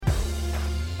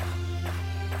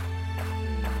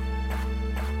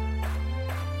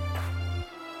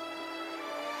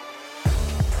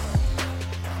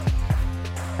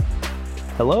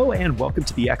Hello and welcome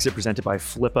to The Exit presented by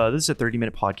Flippa. This is a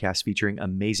 30-minute podcast featuring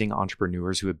amazing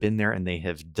entrepreneurs who have been there and they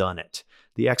have done it.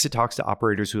 The Exit talks to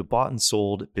operators who have bought and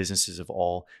sold businesses of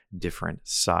all different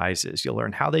sizes. You'll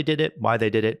learn how they did it, why they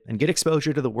did it, and get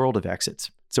exposure to the world of exits.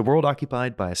 It's a world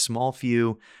occupied by a small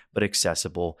few, but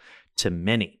accessible to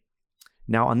many.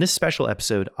 Now, on this special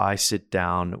episode, I sit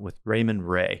down with Ramon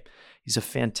Ray. He's a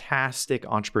fantastic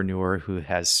entrepreneur who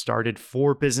has started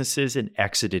 4 businesses and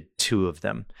exited 2 of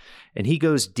them. And he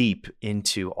goes deep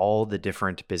into all the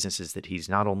different businesses that he's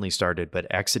not only started, but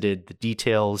exited, the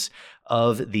details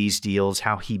of these deals,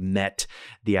 how he met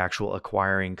the actual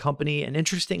acquiring company. And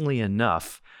interestingly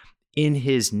enough, in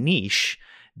his niche,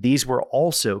 these were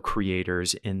also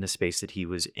creators in the space that he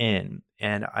was in.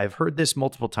 And I've heard this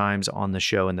multiple times on the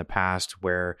show in the past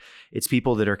where it's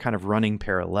people that are kind of running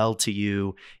parallel to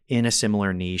you in a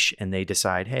similar niche and they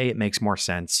decide, hey, it makes more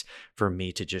sense for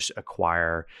me to just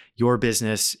acquire your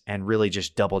business and really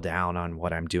just double down on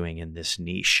what I'm doing in this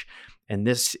niche. And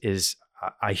this is,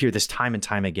 I hear this time and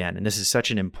time again, and this is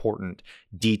such an important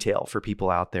detail for people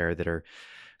out there that are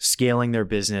scaling their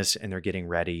business and they're getting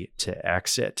ready to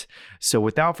exit. So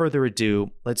without further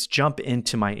ado, let's jump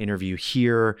into my interview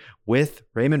here with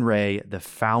Ramon Ray, the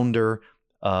founder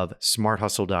of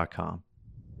smarthustle.com.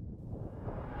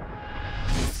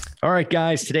 All right,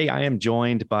 guys, today I am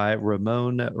joined by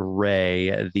Ramon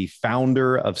Ray, the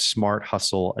founder of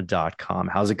smarthustle.com.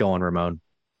 How's it going, Ramon?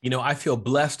 You know, I feel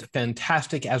blessed,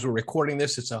 fantastic as we're recording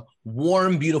this. It's a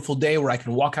warm, beautiful day where I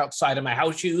can walk outside in my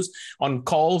house shoes on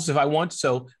calls if I want.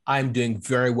 So I'm doing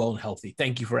very well and healthy.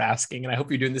 Thank you for asking. And I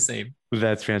hope you're doing the same.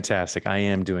 That's fantastic. I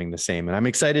am doing the same. And I'm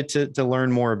excited to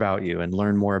learn more about you and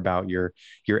learn more about your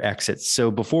exits. So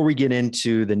before we get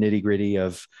into the nitty gritty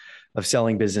of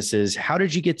selling businesses, how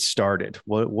did you get started?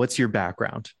 What's your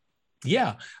background?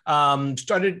 Yeah.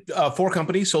 Started 4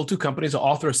 companies, sold 2 companies,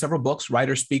 author of several books,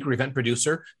 writer, speaker, event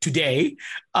producer today.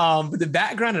 But the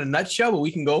background in a nutshell, but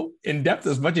we can go in depth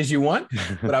as much as you want.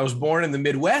 But I was born in the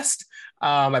Midwest.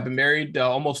 I've been married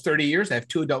almost 30 years. I have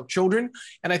 2 adult children.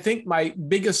 And I think my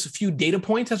biggest few data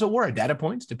points, as it were, data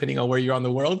points, depending on where you're on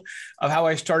the world, of how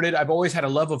I started, I've always had a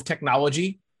love of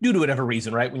technology due to whatever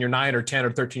reason, right? When you're 9 or 10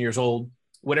 or 13 years old,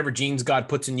 whatever genes God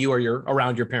puts in you or you're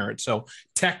around your parents. So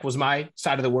tech was my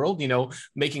side of the world, you know,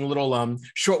 making little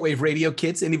shortwave radio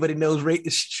kits. Anybody knows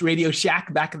Radio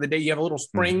Shack back in the day? You have a little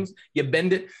springs, you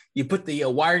bend it, you put the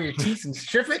wire in your teeth and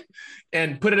strip it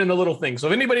and put it in a little thing. So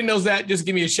if anybody knows that, just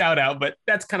give me a shout out. But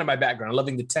that's kind of my background,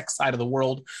 loving the tech side of the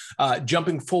world.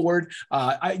 Jumping forward,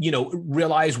 I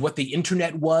realized what the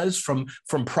internet was from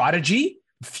Prodigy.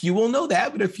 Few will know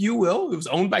that, but a few will. It was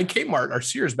owned by Kmart or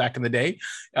Sears back in the day,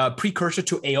 precursor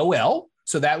to AOL.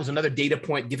 So that was another data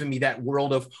point giving me that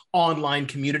world of online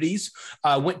communities.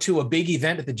 Went to a big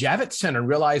event at the Javits Center and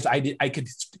realized I could,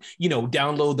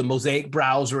 download the Mosaic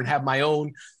browser and have my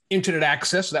own internet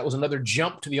access. So that was another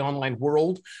jump to the online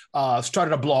world.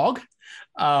 Started a blog.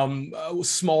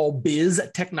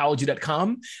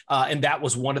 Smallbiztechnology.com. And that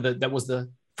was the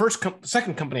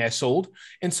second company I sold.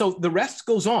 And so the rest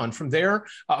goes on from there.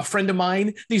 A friend of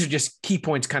mine, these are just key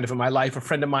points kind of in my life. A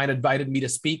friend of mine invited me to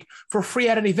speak for free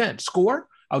at an event, SCORE.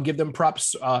 I'll give them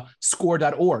props,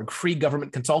 score.org, free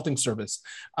government consulting service,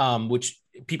 which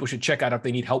people should check out if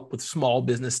they need help with small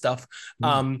business stuff.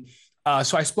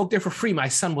 So I spoke there for free. My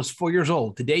son was 4 years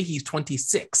old. Today, he's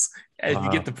 26, as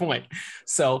you get the point.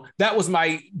 So that was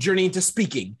my journey into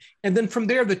speaking. And then from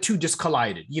there, the two just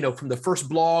collided. You know, from the first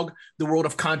blog, the world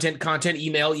of content,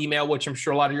 email, which I'm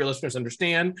sure a lot of your listeners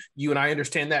understand. You and I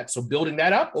understand that. So building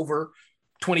that up over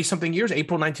 20-something years,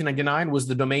 April 1999 was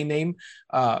the domain name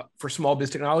for Small Biz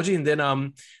Technology. And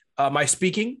then my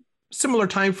speaking, similar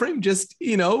time frame, just,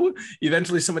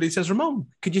 eventually somebody says, Ramon,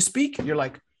 could you speak? And you're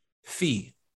like,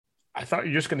 fee. I thought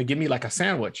you're just going to give me like a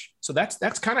sandwich. So that's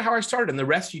kind of how I started. And the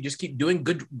rest, you just keep doing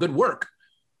good work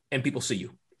and people see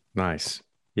you. Nice.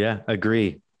 Yeah,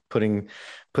 agree. Putting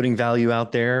value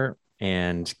out there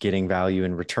and getting value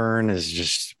in return is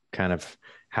just kind of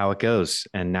how it goes.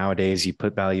 And nowadays you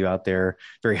put value out there,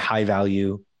 very high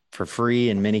value for free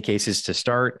in many cases to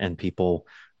start, and people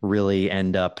really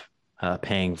end up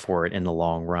paying for it in the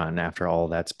long run after all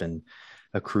that's been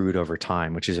accrued over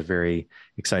time, which is a very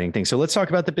exciting thing. So let's talk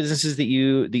about the businesses that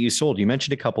you sold. You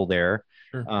mentioned a couple there.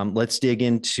 Sure. Let's dig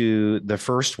into the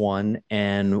first one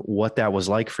and what that was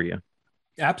like for you.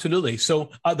 Absolutely. So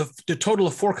the total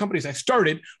of 4 companies I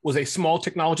started was a small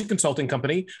technology consulting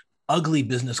company, ugly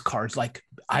business cards, like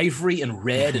ivory and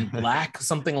red and black,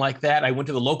 something like that. I went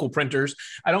to the local printers.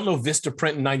 I don't know Vista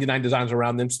Print and 99 Designs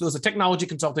around them. So there was a technology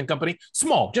consulting company,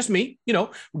 small, just me,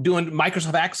 doing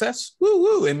Microsoft Access,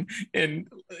 and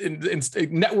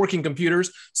networking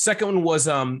computers. Second one was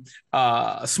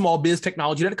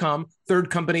smallbiztechnology.com. Third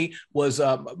company was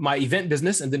my event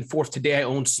business. And then fourth, today I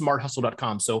own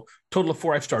smarthustle.com. So total of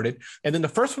 4 I've started. And then the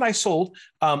first one I sold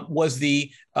was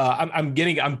I'm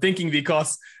thinking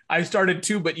because I started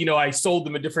 2, but I sold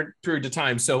them a different period of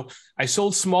time. So I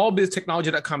sold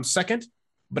smallbiztechnology.com second,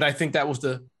 but I think that was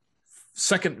the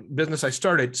second business I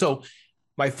started. So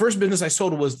my first business I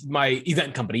sold was my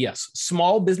event company. Yes.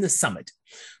 Small Business Summit.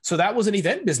 So that was an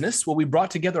event business where we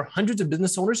brought together hundreds of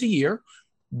business owners a year.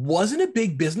 Wasn't a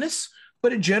big business,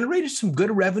 but it generated some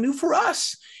good revenue for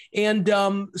us. And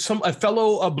a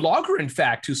fellow blogger, in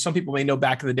fact, who some people may know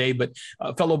back in the day, but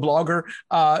a fellow blogger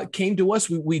came to us.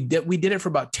 We did it for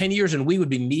about 10 years, and we would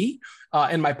be me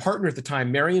and my partner at the time,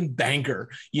 Marion Banger.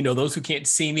 Those who can't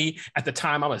see me at the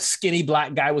time, I'm a skinny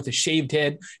black guy with a shaved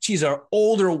head. She's an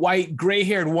older, white,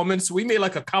 gray-haired woman. So we made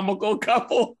like a comical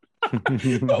couple.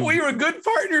 But we were good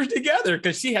partners together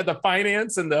because she had the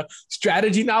finance and the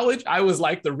strategy knowledge. I was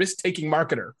like the risk-taking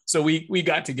marketer. So we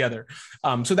got together.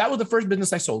 So that was the first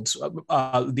business I sold.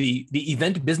 The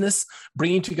event business,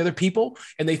 bringing together people,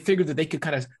 and they figured that they could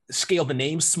kind of scale the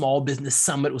name. Small Business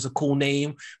Summit was a cool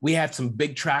name. We had some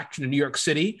big traction in New York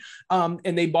City,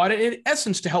 and they bought it in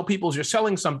essence to help people as you're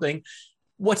selling something.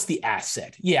 What's the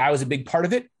asset? Yeah, I was a big part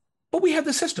of it, but we had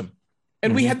the system.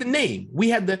 And we had the name. We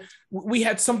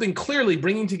had something clearly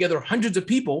bringing together hundreds of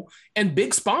people and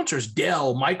big sponsors,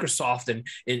 Dell, Microsoft,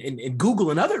 and Google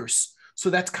and others.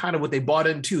 So that's kind of what they bought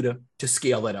into to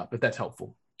scale that up, if that's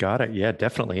helpful. Got it. Yeah,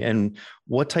 definitely. And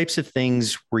what types of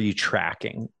things were you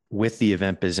tracking with the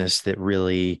event business that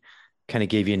really kind of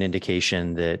gave you an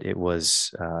indication that it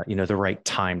was, the right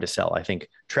time to sell? I think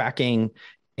tracking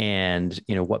and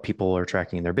what people are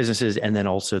tracking in their businesses, and then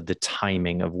also the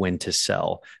timing of when to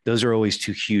sell. Those are always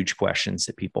 2 huge questions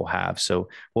that people have. So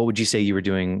what would you say you were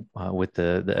doing with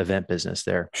the event business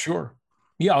there? Sure.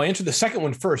 Yeah, I'll answer the second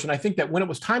one first. And I think that when it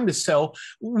was time to sell,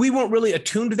 we weren't really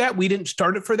attuned to that. We didn't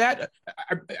start it for that.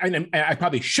 I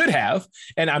probably should have.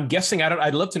 And I'm guessing,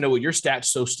 I'd love to know what your stats,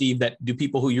 so Steve, that do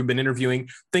people who you've been interviewing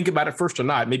think about it first or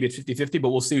not? Maybe it's 50-50, but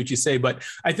we'll see what you say. But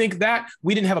I think that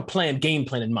we didn't have a game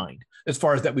plan in mind. As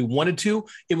far as that we wanted to,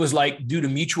 it was like due to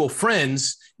mutual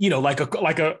friends, like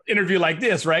a interview like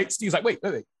this, right? Steve's like, wait,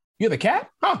 you're the cat?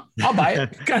 Huh? I'll buy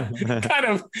it. kind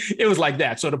of, it was like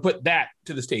that. So to put that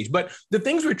to the stage, but the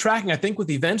things we're tracking, I think with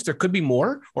events, there could be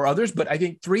more or others, but I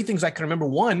think 3 things I can remember.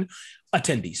 1,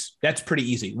 attendees. That's pretty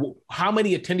easy. How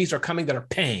many attendees are coming that are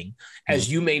paying?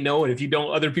 As you may know, and if you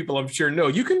don't, other people I'm sure know,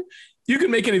 you can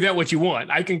make an event what you want.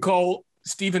 I can call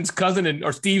Steve's cousin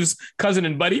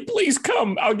and buddy, please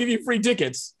come. I'll give you free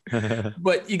tickets.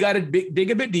 But you got to dig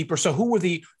a bit deeper. So who were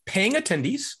the paying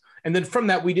attendees? And then from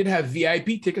that, we did have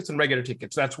VIP tickets and regular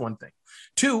tickets. That's one thing.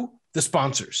 2, the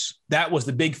sponsors. That was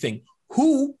the big thing.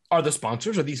 Who are the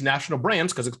sponsors of these national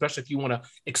brands? Because especially if you want to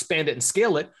expand it and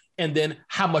scale it, and then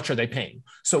how much are they paying?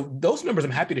 So those numbers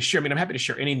I'm happy to share. I mean, I'm happy to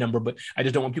share any number, but I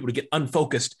just don't want people to get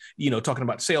unfocused, talking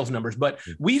about sales numbers. But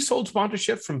we sold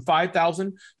sponsorships from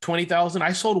 $5,000, $20,000.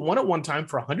 I sold one at one time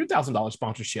for $100,000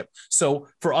 sponsorship. So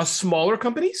for us smaller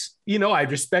companies, I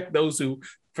respect those who,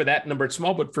 for that number, it's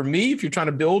small. But for me, if you're trying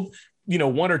to build,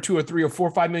 1 or 2 or 3 or 4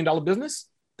 or $5 million business,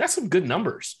 that's some good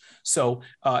numbers. So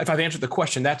if I've answered the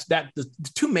question, that's the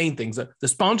 2 main things: the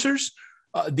sponsors,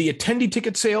 the attendee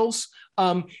ticket sales,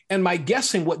 and my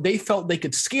guessing what they felt they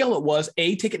could scale it was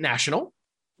take it national,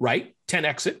 right?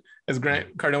 10x it, as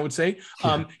Grant Cardone would say.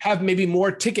 Have maybe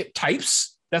more ticket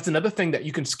types. That's another thing that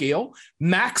you can scale.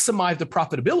 Maximize the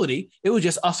profitability. It was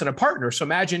just us and a partner. So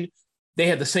imagine they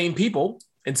had the same people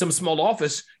in some small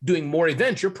office doing more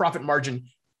events. Your profit margin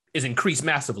is increased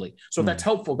massively. So if that's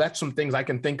helpful, that's some things I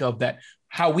can think of that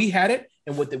how we had it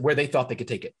and where they thought they could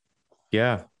take it.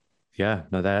 Yeah.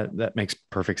 No, that makes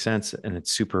perfect sense. And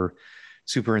it's super,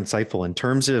 super insightful in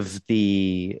terms of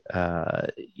the,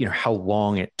 how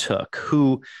long it took,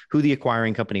 who the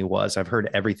acquiring company was. I've heard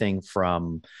everything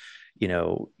from,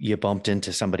 you bumped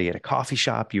into somebody at a coffee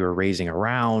shop, you were raising a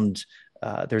round.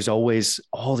 There's always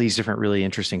all these different really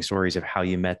interesting stories of how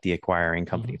you met the acquiring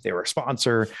company, if they were a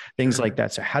sponsor, things like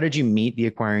that. So how did you meet the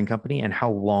acquiring company, and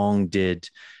how long did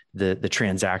the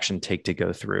transaction take to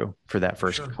go through for that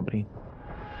first company?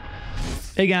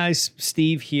 Hey guys,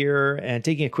 Steve here, and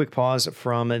taking a quick pause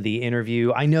from the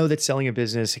interview. I know that selling a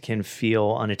business can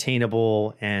feel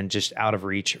unattainable and just out of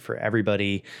reach for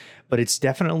everybody, but it's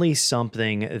definitely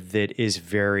something that is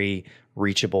very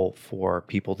reachable for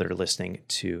people that are listening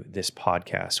to this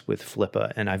podcast with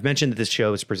Flippa. And I've mentioned that this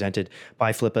show is presented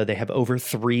by Flippa. They have over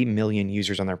 3 million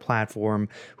users on their platform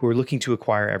who are looking to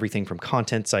acquire everything from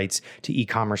content sites to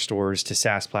e-commerce stores to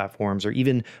SaaS platforms or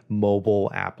even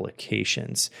mobile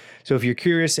applications. So if you're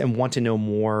curious and want to know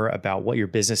more about what your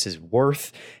business is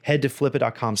worth, head to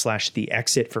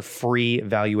flippa.com/theexit for free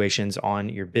valuations on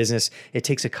your business. It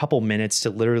takes a couple minutes to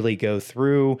literally go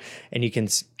through, and you can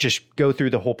just go through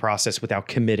the whole process without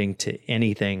committing to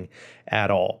anything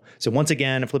at all. So once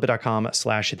again,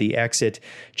 flippa.com/theexit,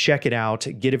 check it out,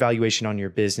 get a valuation on your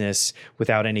business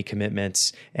without any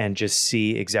commitments, and just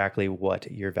see exactly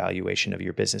what your valuation of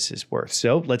your business is worth.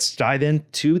 So let's dive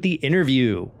into the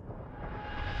interview.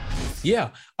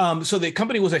 Yeah. So the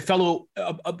company was a fellow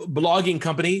blogging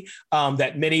company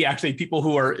that many actually people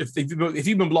who are, if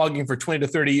you've been blogging for 20 to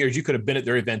 30 years, you could have been at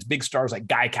their events. Big stars like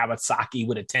Guy Kawasaki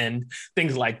would attend,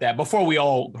 things like that. Before we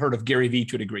all heard of Gary Vee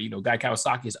to a degree, Guy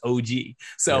Kawasaki is OG.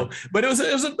 So, yeah. But it was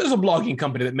a blogging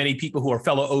company that many people who are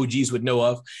fellow OGs would know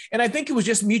of. And I think it was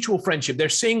just mutual friendship. They're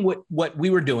seeing what we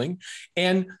were doing.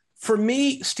 And for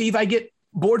me, Steve, I get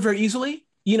bored very easily.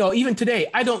 Even today,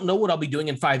 I don't know what I'll be doing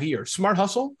in 5 years. Smart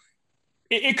hustle.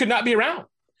 It could not be around.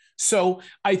 So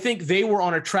I think they were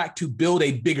on a track to build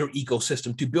a bigger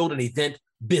ecosystem, to build an event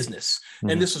business.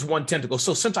 Mm-hmm. And this is one tentacle.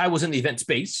 So since I was in the event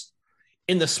space,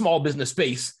 in the small business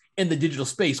space, in the digital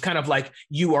space, kind of like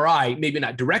you or I, maybe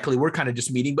not directly, we're kind of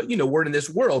just meeting, but we're in this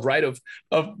world, right, of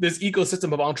this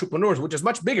ecosystem of entrepreneurs, which is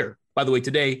much bigger, by the way,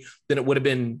 today than it would have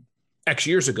been X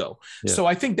years ago. Yeah. So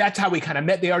I think that's how we kind of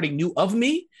met. They already knew of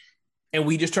me. And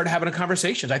we just started having a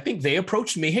conversation. I think they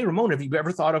approached me, hey, Ramon, have you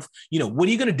ever thought of, what are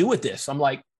you going to do with this? I'm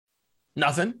like,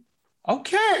 nothing.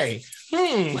 Okay.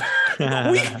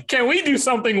 Can we do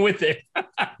something with it?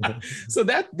 So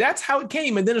that's how it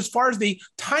came. And then as far as the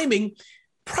timing,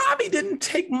 probably didn't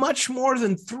take much more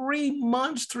than 3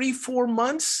 months, 4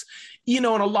 months. And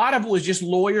a lot of it was just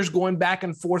lawyers going back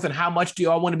and forth and how much do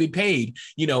y'all want to be paid?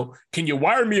 Can you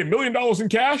wire me $1 million in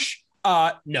cash?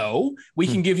 No, we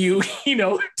can give you,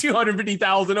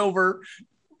 250,000 over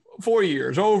 4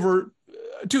 years, over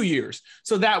 2 years.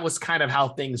 So that was kind of how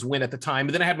things went at the time.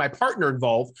 But then I had my partner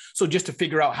involved. So just to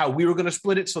figure out how we were going to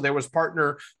split it. So there was part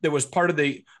of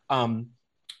the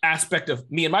aspect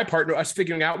of me and my partner, us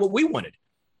figuring out what we wanted.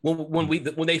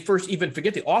 When they first even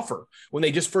forget the offer, when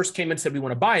they just first came and said, we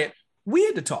want to buy it, we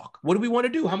had to talk. What do we want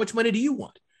to do? How much money do you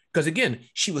want? Because again,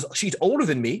 she's older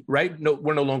than me, right? No,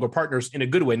 we're no longer partners in a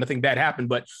good way. Nothing bad happened,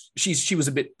 but she was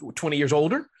a bit 20 years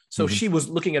older. So she was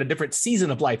looking at a different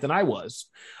season of life than I was.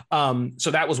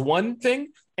 So that was one thing.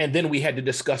 And then we had to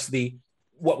discuss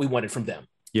what we wanted from them.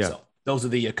 Yeah. So those are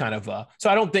the kind of, so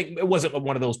I don't think it wasn't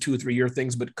one of those 2 or 3 year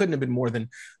things, but it couldn't have been more than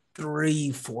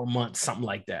 3-4 months, something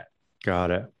like that.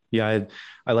 Got it. Yeah.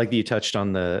 I like that you touched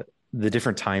on the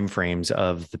different time frames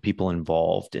of the people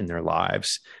involved in their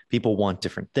lives. People want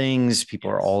different things. People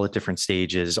are all at different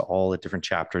stages, all at different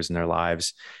chapters in their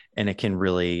lives, and it can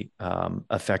really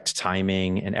affect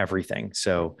timing and everything.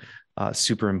 So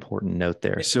super important note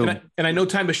there. So, and I know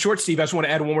time is short, Steve. I just want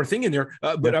to add one more thing in there,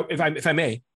 but if I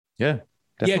may. Yeah.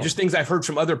 Definitely. Yeah, just things I've heard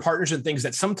from other partners and things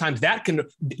that sometimes that can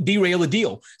derail a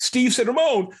deal. Steve said,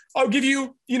 Ramon, I'll give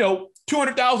you,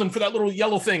 200,000 for that little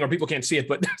yellow thing, or people can't see it,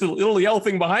 but there's a little yellow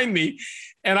thing behind me.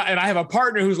 And I have a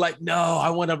partner who's like, no,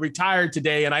 I want to retire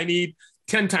today and I need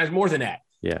 10 times more than that.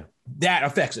 Yeah. That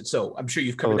affects it. So I'm sure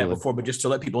you've covered that before, but just to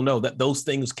let people know that those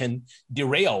things can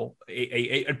derail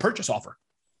a purchase offer.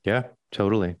 Yeah,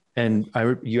 totally. And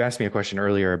you asked me a question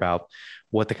earlier about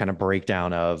what the kind of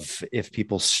breakdown of if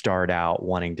people start out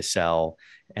wanting to sell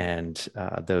and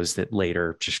those that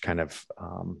later just kind of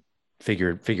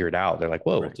figure it out. They're like,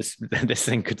 whoa, right. this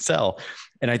thing could sell.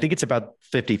 And I think it's about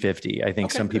 50-50. I think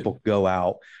some people go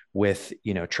out with,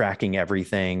 tracking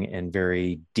everything and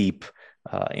very deep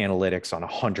analytics on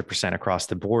 100% across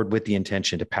the board with the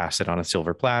intention to pass it on a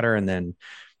silver platter. And then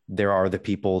there are the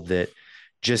people that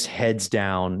just heads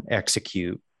down,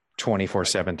 execute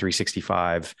 24/7,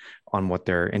 365 on what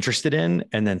they're interested in.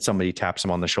 And then somebody taps them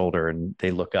on the shoulder and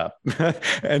they look up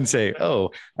and say,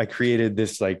 oh, I created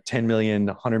this like $10 million,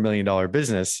 $100 million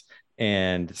business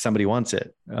and somebody wants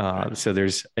it. So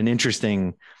there's an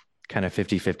interesting kind of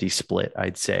 50-50 split,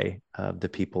 I'd say, of the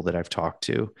people that I've talked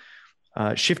to.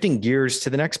 Shifting gears to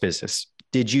the next business.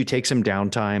 Did you take some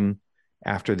downtime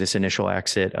after this initial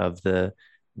exit of the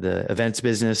events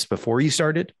business before you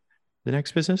started the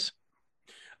next business?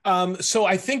 So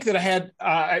I think that I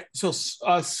had,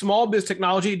 small biz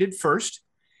technology did first,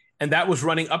 and that was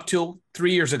running up till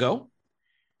 3 years ago.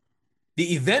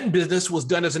 The event business was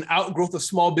done as an outgrowth of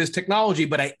small biz technology,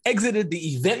 but I exited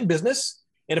the event business.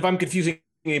 And if I'm confusing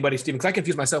anybody, Stephen, because I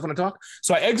confuse myself when I talk.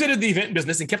 So I exited the event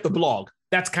business and kept the blog.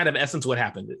 That's kind of in essence what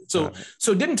happened. So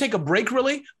didn't take a break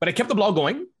really, but I kept the blog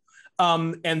going.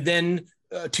 And then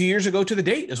 2 years ago to the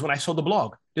date is when I sold the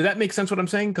blog. Does that make sense what I'm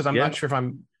saying? Because I'm not sure if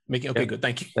I'm making, okay, good.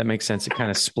 Thank you. That makes sense. It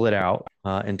kind of split out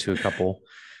into a couple.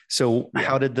 So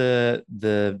how did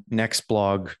the next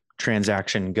blog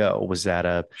transaction go? Was that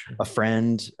a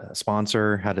friend, a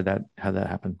sponsor? How did that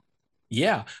happen?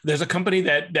 Yeah, there's a company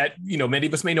that many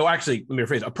of us may know. Actually, let me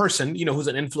rephrase: a person who's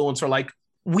an influencer like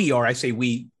we are. I say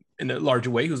we in a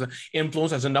larger way. Who's an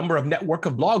influencer, has a number of network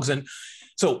of blogs, and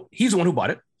so he's the one who bought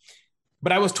it.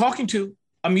 But I was talking to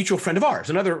a mutual friend of ours,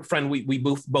 another friend we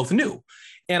both knew,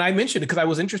 and I mentioned it because I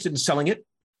was interested in selling it.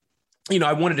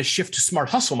 I wanted to shift to Smart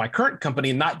Hustle, my current company,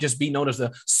 and not just be known as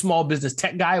the small business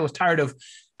tech guy. I was tired of,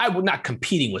 I was not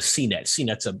competing with CNET.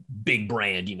 CNET's a big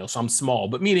brand, so I'm small,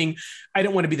 but meaning I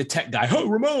didn't want to be the tech guy. Oh,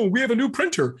 Ramon, we have a new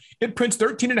printer. It prints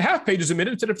 13 and a half pages a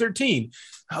minute instead of 13.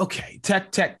 Okay,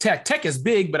 tech is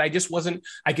big, but I just wasn't,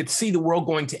 I could see the world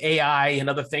going to AI and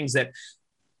other things that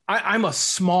I'm a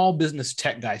small business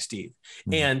tech guy, Steve.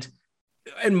 Mm-hmm. And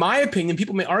in my opinion,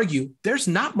 people may argue there's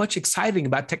not much exciting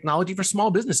about technology for small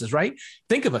businesses, right?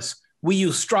 Think of us. We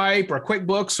use Stripe or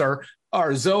QuickBooks or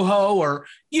Zoho or,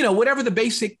 whatever the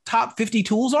basic top 50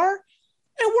 tools are.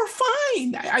 And we're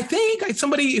fine. I think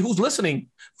somebody who's listening,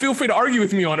 feel free to argue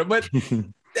with me on it. But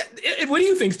what do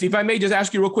you think, Steve? I may just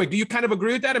ask you real quick. Do you kind of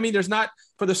agree with that? I mean, there's not,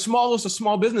 for the smallest of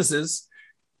small businesses,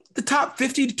 the top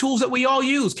 50 tools that we all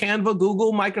use, Canva,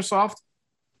 Google, Microsoft.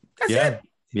 That's it.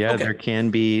 Yeah, okay. There can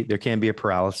be a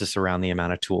paralysis around the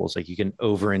amount of tools. Like you can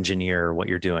over-engineer what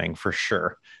you're doing for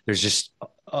sure. There's just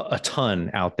a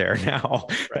ton out there now,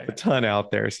 right. A ton out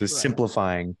there. So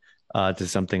simplifying to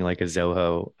something like a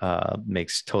Zoho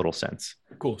makes total sense.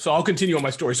 Cool. So I'll continue on my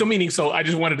story. So I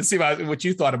just wanted to see what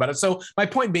you thought about it. So my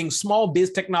point being, small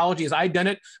biz technology, as I'd done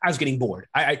it, I was getting bored.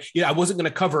 I wasn't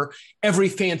going to cover every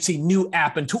fancy new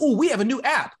app and tool. Oh, we have a new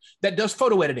app that does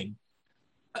photo editing.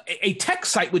 A tech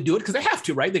site would do it because they have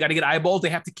to, right? They got to get eyeballs. They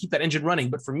have to keep that engine running.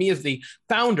 But for me as the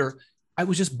founder, I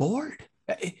was just bored.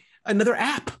 Another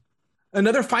app,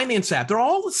 another finance app. They're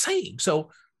all the same.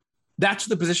 So that's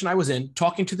the position I was in,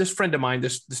 talking to this friend of mine,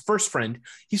 this first friend.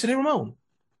 He said, hey, Ramon,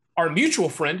 our mutual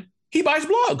friend, he buys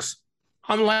blogs.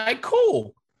 I'm like,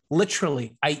 cool.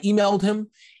 Literally, I emailed him.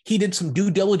 He did some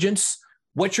due diligence.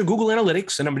 What's your Google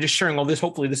Analytics? And I'm just sharing all this.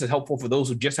 Hopefully this is helpful for those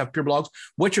who just have pure blogs.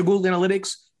 What's your Google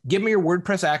Analytics? Give me your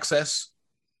WordPress access.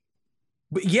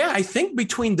 But yeah, I think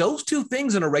between those two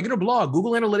things in a regular blog,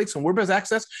 Google Analytics and WordPress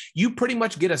access, you pretty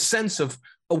much get a sense of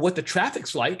what the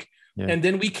traffic's like. Yeah. And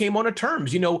then we came on to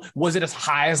terms. Was it as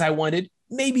high as I wanted?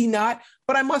 Maybe not,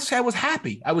 but I must say I was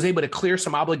happy. I was able to clear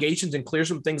some obligations and clear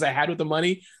some things I had with the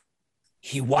money.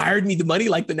 He wired me the money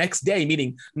like the next day,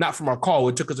 meaning not from our call.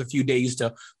 It took us a few days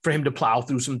for him to plow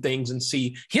through some things and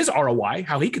see his ROI,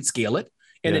 how he could scale it.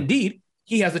 And indeed,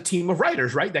 he has a team of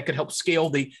writers, right, that could help scale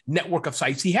the network of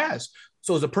sites he has.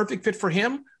 So it's a perfect fit for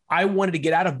him. I wanted to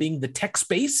get out of being the tech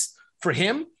space. For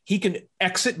him, he can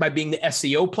exit by being the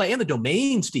SEO play and the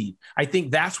domain, Steve. I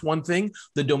think that's one thing.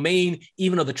 The domain,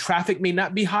 even though the traffic may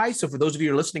not be high. So for those of you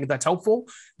who are listening, if that's helpful,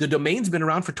 the domain's been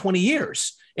around for 20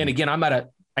 years. And again,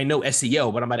 I know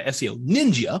SEO, but I'm not an SEO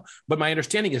ninja. But my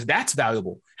understanding is that's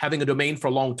valuable. Having a domain for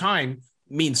a long time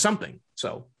means something.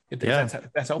 So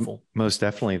that's helpful. Most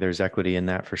definitely. There's equity in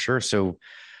that for sure. So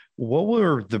what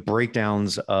were the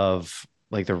breakdowns of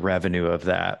like the revenue of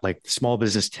that, like small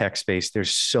business tech space?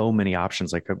 There's so many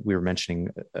options. Like we were mentioning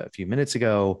a few minutes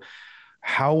ago,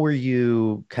 how were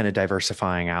you kind of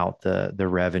diversifying out the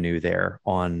revenue there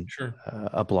on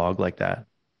a blog like that?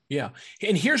 Yeah.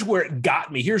 And here's where it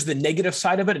got me. Here's the negative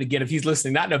side of it. And again, if he's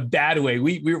listening, not in a bad way,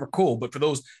 we were cool, but for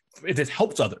those, if it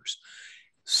helps others,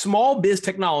 small biz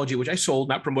technology, which I sold,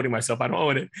 not promoting myself, I don't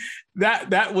own it.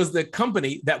 That was the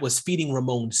company that was feeding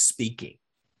Ramon speaking.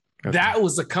 Okay. That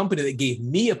was the company that gave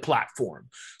me a platform.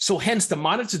 So hence the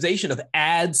monetization of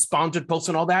ads, sponsored posts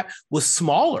and all that was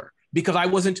smaller because I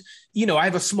wasn't, I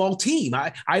have a small team.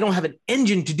 I don't have an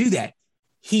engine to do that.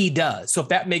 He does. So if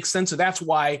that makes sense, so that's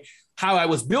why how I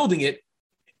was building it,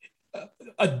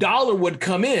 $1 would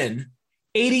come in,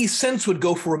 80 cents would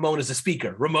go for Ramon as a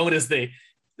speaker. Ramon is the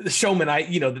showman,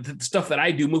 the stuff that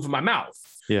I do moving my mouth.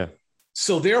 Yeah.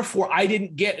 So therefore I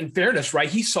didn't get, in fairness, right?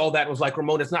 He saw that and was like,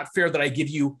 Ramon, it's not fair that I give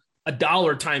you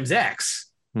 $1 times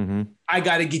X. Mm-hmm. I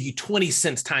got to give you 20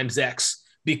 cents times X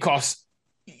because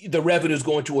the revenue is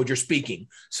going towards your speaking.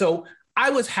 So I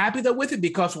was happy that with it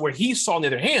because where he saw on the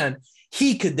other hand,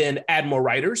 he could then add more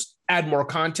writers, add more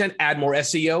content, add more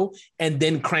SEO, and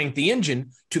then crank the engine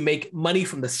to make money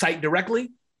from the site directly.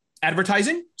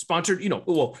 Advertising, sponsored,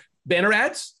 banner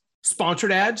ads,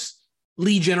 sponsored ads,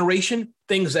 lead generation,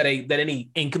 things that any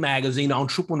Inc. magazine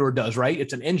entrepreneur does, right?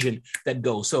 It's an engine that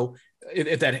goes. So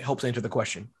if that helps answer the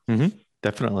question. Mm-hmm.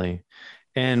 Definitely.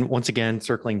 And once again,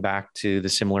 circling back to the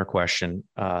similar question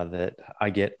that I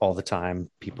get all the time,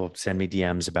 people send me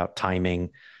DMs about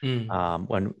timing.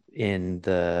 When in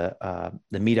the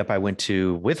meetup I went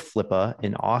to with Flippa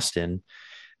in Austin,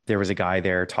 there was a guy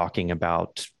there talking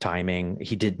about timing.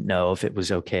 He didn't know if it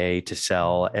was okay to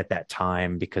sell at that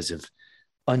time because of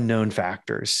unknown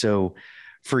factors. So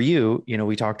for you,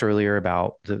 we talked earlier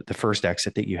about the first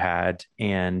exit that you had,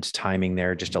 and timing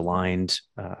there just aligned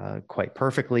quite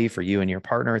perfectly for you and your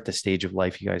partner at the stage of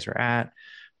life you guys are at.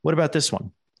 What about this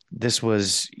one? This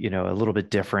was, a little bit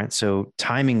different. So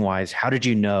timing wise, how did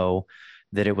you know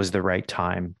that it was the right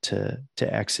time to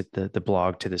exit the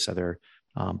blog to this other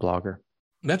blogger?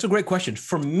 That's a great question.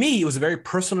 For me, it was a very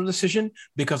personal decision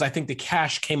because I think the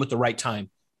cash came at the right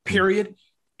time, period.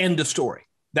 End of story.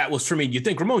 That was for me. You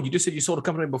think, Ramon, you just said you sold a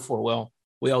company before. Well,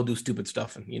 we all do stupid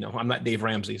stuff. And, I'm not Dave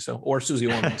Ramsey, or Susie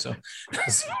Orman. So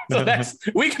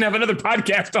we can have another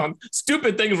podcast on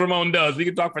stupid things Ramon does. We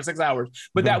can talk for 6 hours,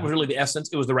 but that was really the essence.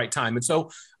 It was the right time. And so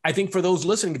I think for those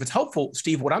listening, if it's helpful,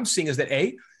 Steve, what I'm seeing is that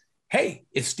hey,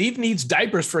 if Steve needs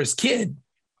diapers for his kid,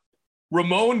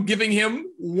 Ramon giving him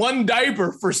one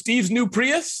diaper for Steve's new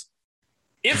Prius,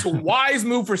 it's a wise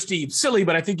move for Steve. Silly,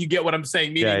 but I think you get what I'm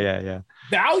saying. Meaning, yeah.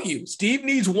 Value. Steve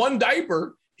needs one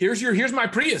diaper. Here's my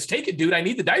Prius. Take it, dude. I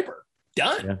need the diaper.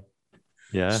 Done.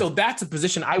 Yeah. So that's a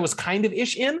position I was kind of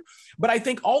ish in. But I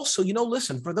think also,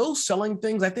 listen, for those selling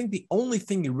things, I think the only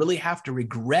thing you really have to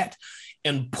regret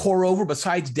and pour over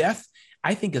besides death,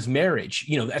 I think, is marriage.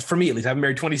 That's for me, at least. I've been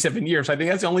married 27 years. I think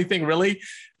that's the only thing really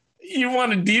you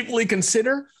want to deeply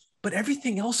consider. But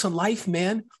everything else in life,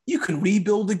 man, you can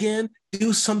rebuild again,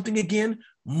 do something again,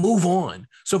 move on.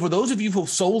 So for those of you who've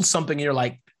sold something and you're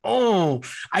like, oh,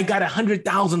 I got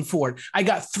 100,000 for it. I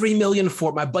got 3 million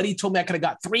for it. My buddy told me I could have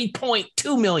got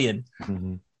 3.2 million.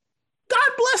 Mm-hmm.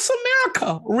 God bless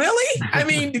America. Really? I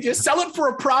mean, did you sell it for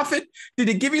a profit? Did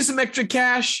it give you some extra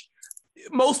cash?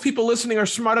 Most people listening are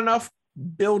smart enough.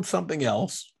 Build something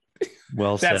else.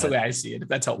 Well said. That's the way I see it. If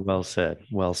that's helpful.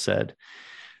 Well said.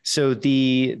 So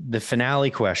the finale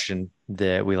question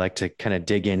that we like to kind of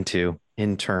dig into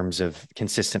in terms of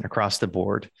consistent across the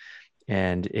board,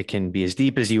 and it can be as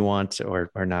deep as you want or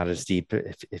not as deep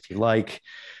if you like,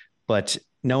 but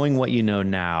knowing what you know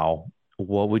now,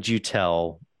 what would you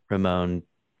tell Ramon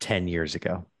 10 years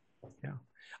ago? Yeah,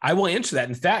 I will answer that.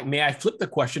 In fact, may I flip the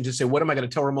question to say, what am I going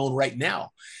to tell Ramon right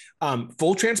now?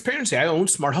 Full transparency. I own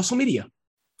Smart Hustle Media.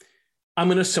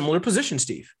 I'm in a similar position,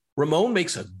 Steve. Ramon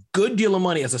makes a good deal of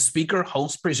money as a speaker,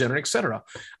 host, presenter, etc.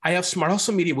 I have Smart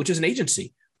Hustle Media, which is an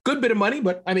agency. Good bit of money,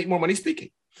 but I make more money speaking.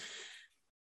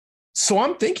 So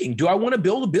I'm thinking, do I want to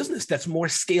build a business that's more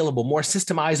scalable, more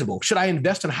systemizable? Should I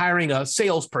invest in hiring a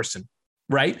salesperson,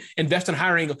 right? Invest in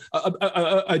hiring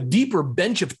a deeper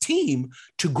bench of team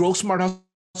to grow Smart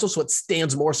Hustle so it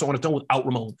stands more so on its own without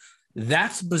Ramon?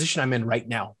 That's the position I'm in right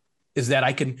now, is that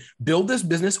I can build this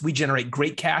business. We generate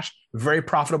great cash, very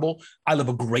profitable. I live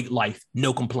a great life,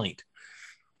 no complaint.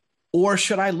 Or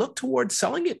should I look towards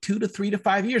selling it 2 to 3 to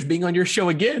 5 years, being on your show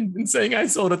again and saying I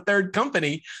sold a third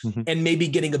company and maybe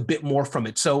getting a bit more from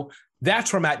it? So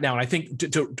that's where I'm at now. And I think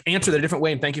to answer that a different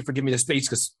way, and thank you for giving me the space,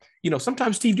 because,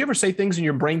 sometimes, Steve, do you ever say things and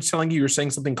your brain's telling you you're saying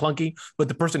something clunky, but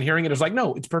the person hearing it is like,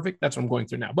 no, it's perfect. That's what I'm going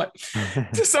through now. But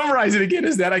to summarize it again,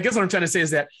 is that I guess what I'm trying to say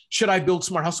is that should I build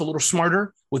Smart Hustle a little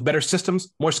smarter with better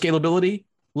systems, more scalability,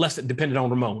 less dependent on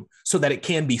Ramon, so that it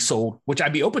can be sold, which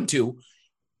I'd be open to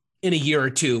in a year or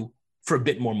two for a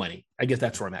bit more money? I guess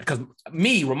that's where I'm at. Because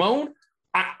me, Ramon,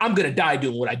 I'm going to die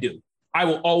doing what I do. I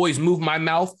will always move my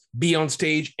mouth, be on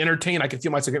stage, entertain. I can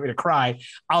feel myself get ready to cry.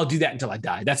 I'll do that until I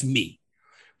die. That's me.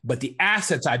 But the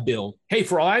assets I build, hey,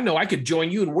 for all I know, I could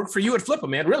join you and work for you at Flippa,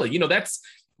 man. Really, that's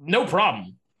no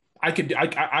problem.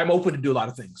 I'm open to do a lot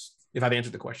of things if I've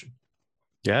answered the question.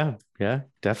 Yeah,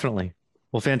 definitely.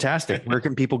 Well, fantastic. Where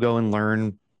can people go and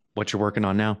learn what you're working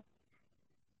on now?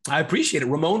 I appreciate it.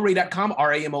 RamonRay.com,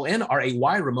 RamonRay,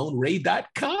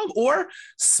 RamonRay.com, or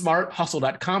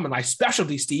smarthustle.com. And my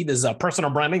specialty, Steve, is personal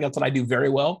branding. That's what I do very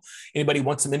well. Anybody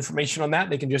wants some information on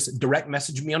that, they can just direct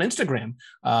message me on Instagram,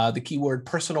 the keyword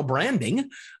personal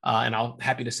branding. And I'll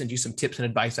happy to send you some tips and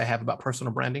advice I have about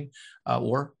personal branding,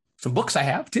 or some books I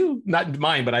have too. Not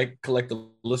mine, but I collect a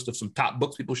list of some top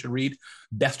books people should read,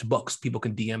 best books. People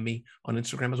can DM me on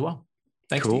Instagram as well.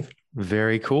 Thanks, cool. Steve.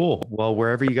 Very cool. Well,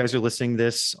 wherever you guys are listening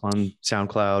this on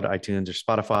SoundCloud, iTunes, or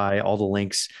Spotify, all the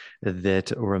links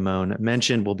that Ramon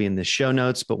mentioned will be in the show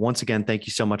notes. But once again, thank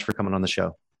you so much for coming on the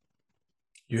show.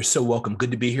 You're so welcome.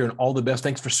 Good to be here and all the best.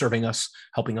 Thanks for serving us,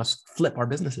 helping us flip our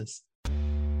businesses.